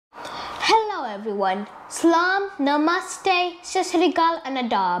everyone. Salam, Namaste, Sasrikal and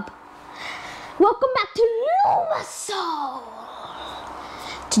Adab. Welcome back to Lumasoul.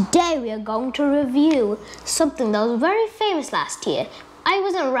 Today we are going to review something that was very famous last year. I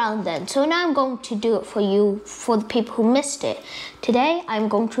wasn't around then, so now I'm going to do it for you, for the people who missed it. Today I'm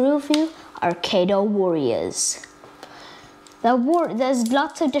going to review Akedo Warriors. There's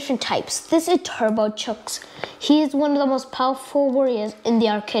lots of different types. This is Turbo Chucks. He is one of the most powerful warriors in the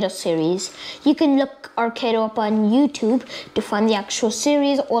Akedo series. You can look Akedo up on YouTube to find the actual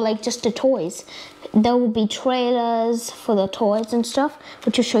series or like just the toys. There will be trailers for the toys and stuff,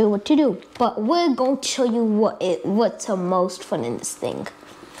 which will show you what to do. But we're going to show you what's the most fun in this thing.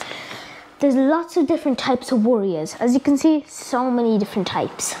 There's lots of different types of warriors. As you can see, so many different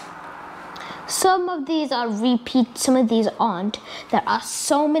types. Some of these are repeat, some of these aren't. There are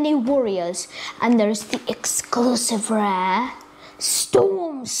so many warriors, and there's the exclusive rare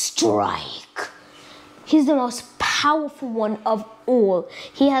Storm Strike. He's the most powerful one of all.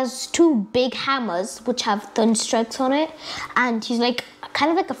 He has two big hammers which have thunder strikes on it, and he's like kind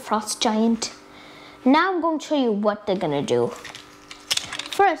of like a frost giant. Now I'm going to show you what they're gonna do.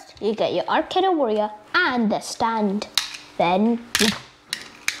 First, you get your Akedo Warrior and the stand. Then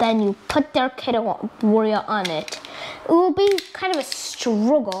you put the Akedo Warrior on it. It will be kind of a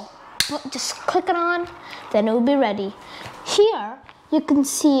struggle, but just click it on, then it will be ready. Here, you can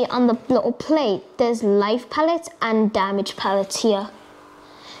see on the little plate, there's life pellets and damage pellets here.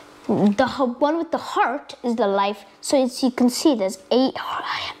 The one with the heart is the life, so as you can see, there's eight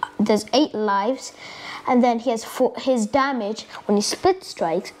lives, and then he has his damage when he split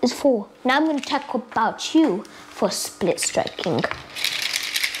strikes is 4. Now I'm going to talk about you for split striking.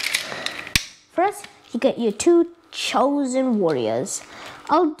 First, you get your 2 chosen warriors.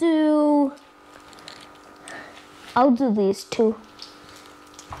 I'll do these 2.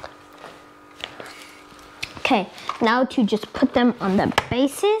 Okay, now to just put them on the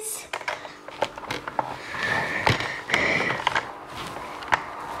bases.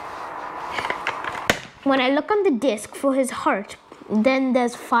 When I look on the disc for his heart, then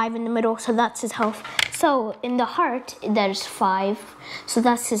there's 5 in the middle, so that's his health. So in the heart, there's 5, so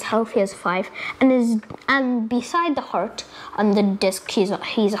that's his health. He has 5, and beside the heart on the disc he's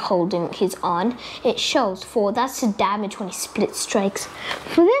on, it shows 4. That's his damage when he split strikes.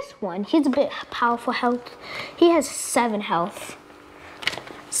 For this one, he's a bit powerful health. He has 7 health.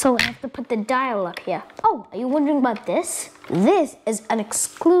 So I have to put the dial up here. Oh, are you wondering about this? This is an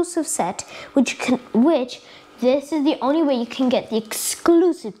exclusive set, this is the only way you can get the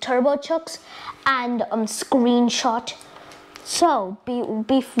exclusive Turbo Chucks and screenshot. So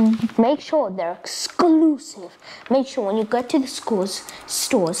make sure they're exclusive. Make sure when you get to the stores,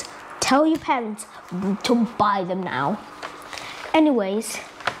 tell your parents to buy them now. Anyways,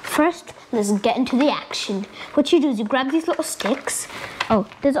 first let's get into the action. What you do is you grab these little sticks. Oh,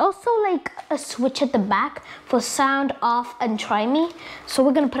 there's also like a switch at the back for sound off and try me. So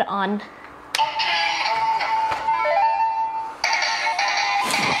we're gonna put it on.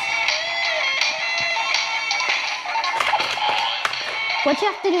 What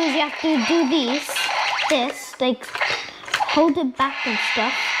you have to do is you have to do this, like hold it back and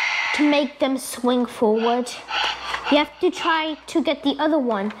stuff to make them swing forward. You have to try to get the other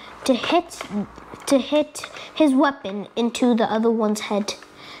one to hit his weapon into the other one's head.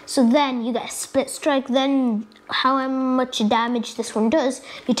 So then you get a split strike. Then how much damage this one does,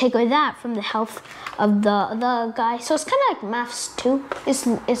 you take away that from the health of the other guy. So it's kind of like maths too. It's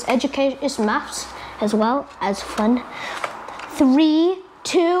education. It's maths as well as fun. 3,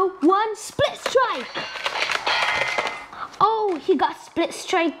 2, 1, split strike! Oh, he got split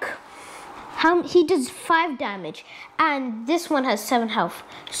strike. He does 5 damage, and this one has 7 health.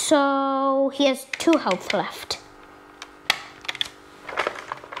 So he has 2 health left.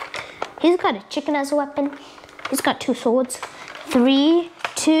 He's got a chicken as a weapon. He's got 2 swords. 3,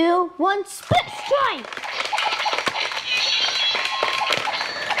 2, 1, split strike!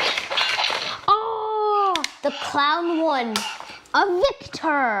 Oh, the clown won. A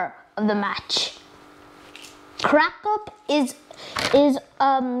victor of the match. Crack Up is a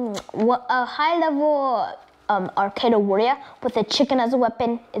high level Akedo Warrior with a chicken as a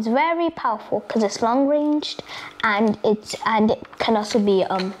weapon. It's very powerful because it's long ranged and it can also be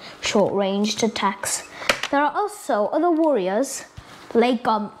short ranged attacks. There are also other warriors, like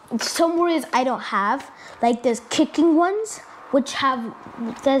some warriors I don't have. Like there's kicking ones,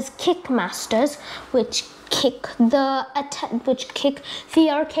 there's kick masters which kick the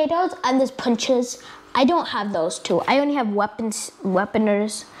Akedos, and there's punches. I don't have those 2. I only have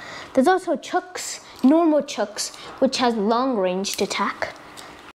weaponers. There's also Chucks, normal Chucks, which has long ranged attack.